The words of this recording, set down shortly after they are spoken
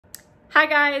Hi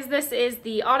guys, this is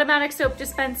the automatic soap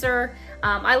dispenser.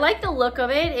 I like the look of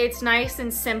it. It's nice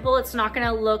and simple. It's not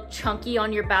gonna look chunky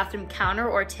on your bathroom counter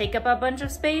or take up a bunch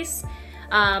of space.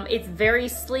 It's very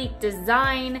sleek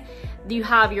design. You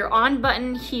have your on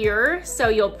button here, so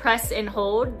you'll press and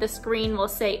hold. The screen will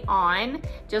say on,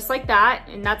 just like that,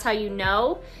 and that's how you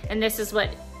know. And this is what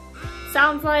it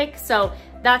sounds like. So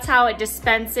that's how it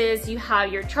dispenses. You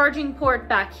have your charging port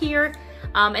back here.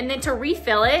 And then to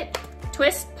refill it,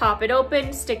 twist, pop it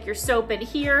open, stick your soap in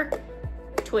here,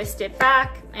 twist it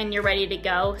back, and you're ready to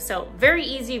go. So very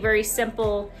easy, very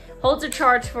simple, holds a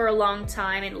charge for a long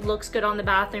time, and it looks good on the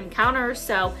bathroom counter.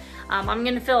 So I'm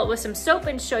gonna fill it with some soap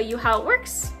and show you how it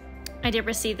works. I did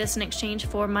receive this in exchange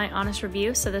for my honest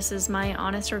review, so this is my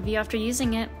honest review after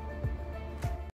using it.